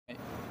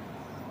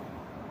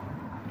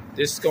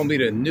This is going to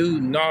be the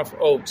new North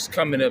Oaks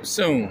coming up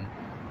soon.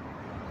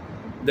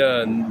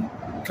 The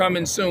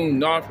coming soon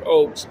North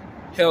Oaks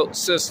Health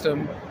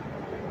System.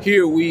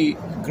 Here we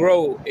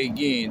grow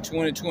again,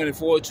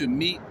 2024, to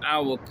meet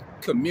our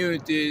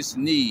community's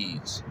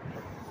needs.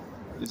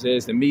 It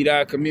says to meet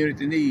our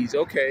community needs.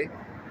 Okay,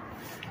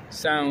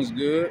 sounds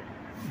good,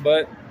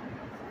 but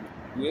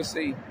we'll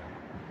see.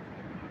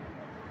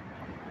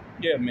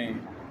 Yeah,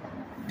 man.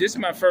 This is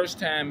my first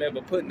time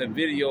ever putting a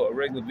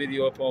regular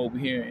video up over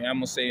here, and I'm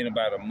gonna say in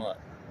about a month.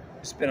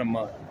 It's been a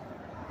month.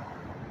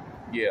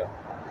 Yeah.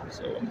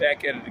 So I'm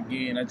back at it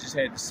again. I just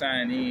had to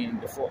sign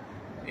in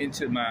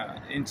into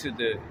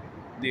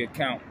the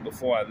account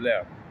before I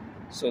left,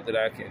 so that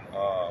I can.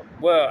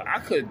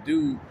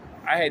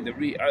 I had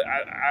to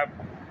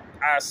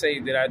I say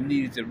that I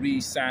needed to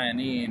re-sign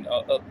in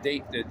or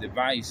update the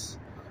device.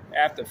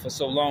 After for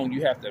so long,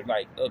 you have to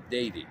like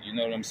update it. You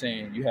know what I'm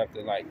saying? You have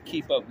to like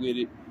keep up with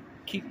it.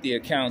 Keep the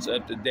accounts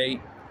up to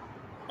date.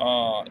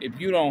 If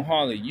you don't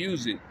hardly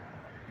use it,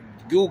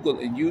 Google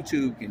and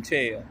YouTube can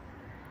tell,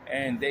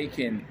 and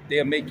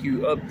they'll make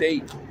you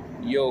update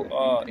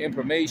your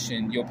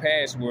information, your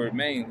password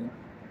mainly,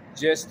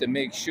 just to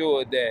make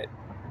sure that,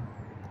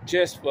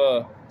 just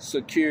for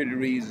security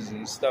reasons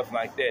and stuff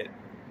like that.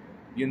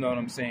 You know what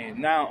I'm saying?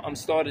 Now I'm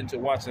starting to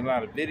watch a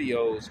lot of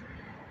videos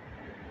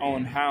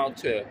on how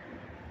to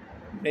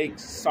make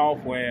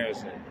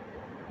softwares, and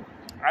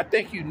I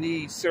think you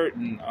need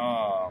certain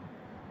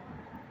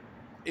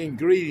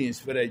ingredients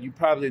for that. You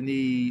probably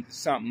need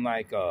something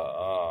like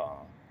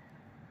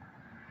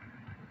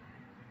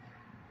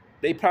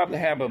they probably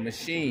have a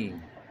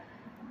machine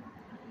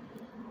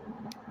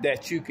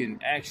that you can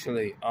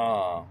actually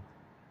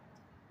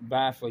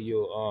buy for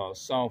your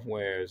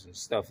softwares and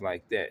stuff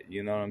like that.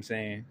 You know what I'm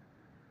saying?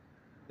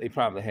 They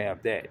probably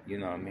have that. You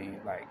know what I mean?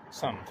 Like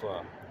something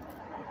for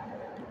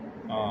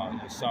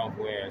your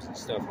softwares and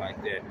stuff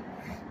like that.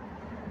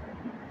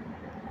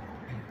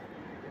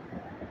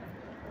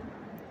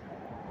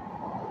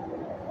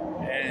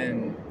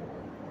 And,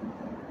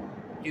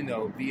 you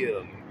know, be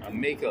a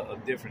maker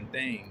of different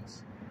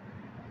things.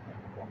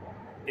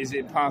 Is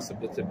it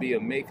possible to be a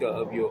maker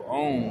of your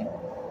own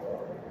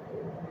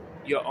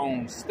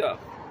stuff?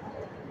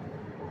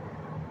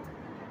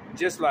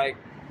 Just like,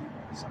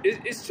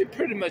 it's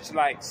pretty much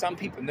like some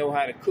people know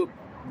how to cook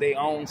their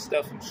own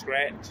stuff from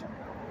scratch.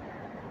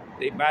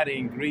 They buy the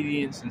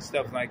ingredients and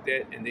stuff like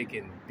that, and they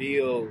can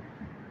build.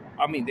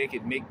 I mean, they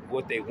can make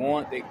what they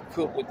want. They can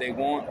cook what they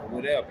want or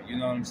whatever. You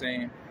know what I'm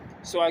saying?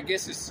 So I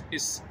guess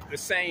it's the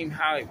same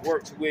how it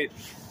works with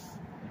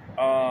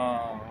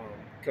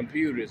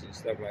computers and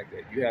stuff like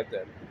that. You have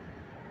to,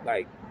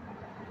 like,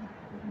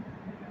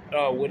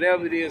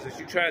 whatever it is that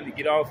you're trying to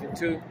get off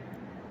into,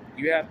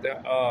 you have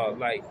to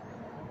like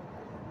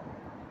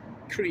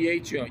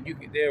create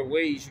there are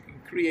ways you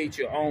can create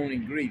your own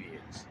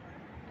ingredients.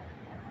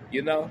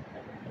 You know?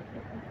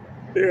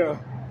 Yeah.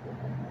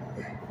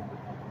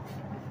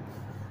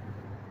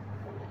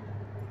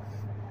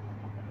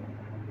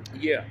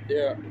 Yeah,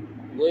 there are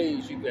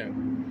ways you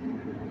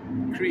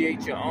can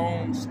create your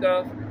own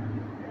stuff.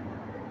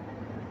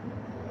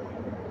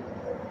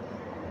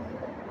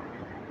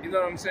 You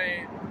know what I'm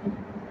saying?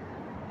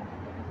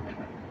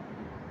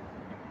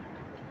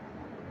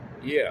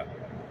 Yeah.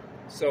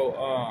 So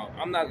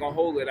I'm not gonna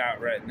hold it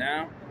out right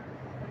now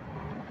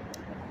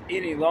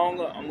any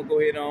longer. I'm gonna go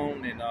ahead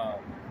on and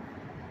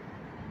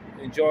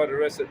enjoy the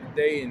rest of the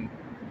day and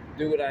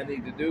do what I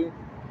need to do,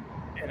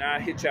 and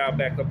I'll hit y'all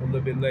back up a little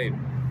bit later.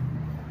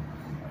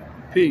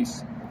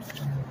 Peace.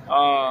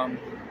 I'm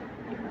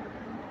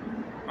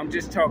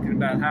just talking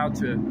about how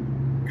to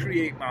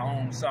create my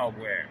own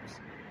softwares.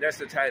 That's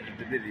the title of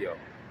the video.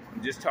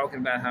 I'm just talking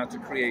about how to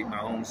create my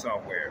own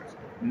softwares.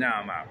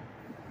 Now I'm out.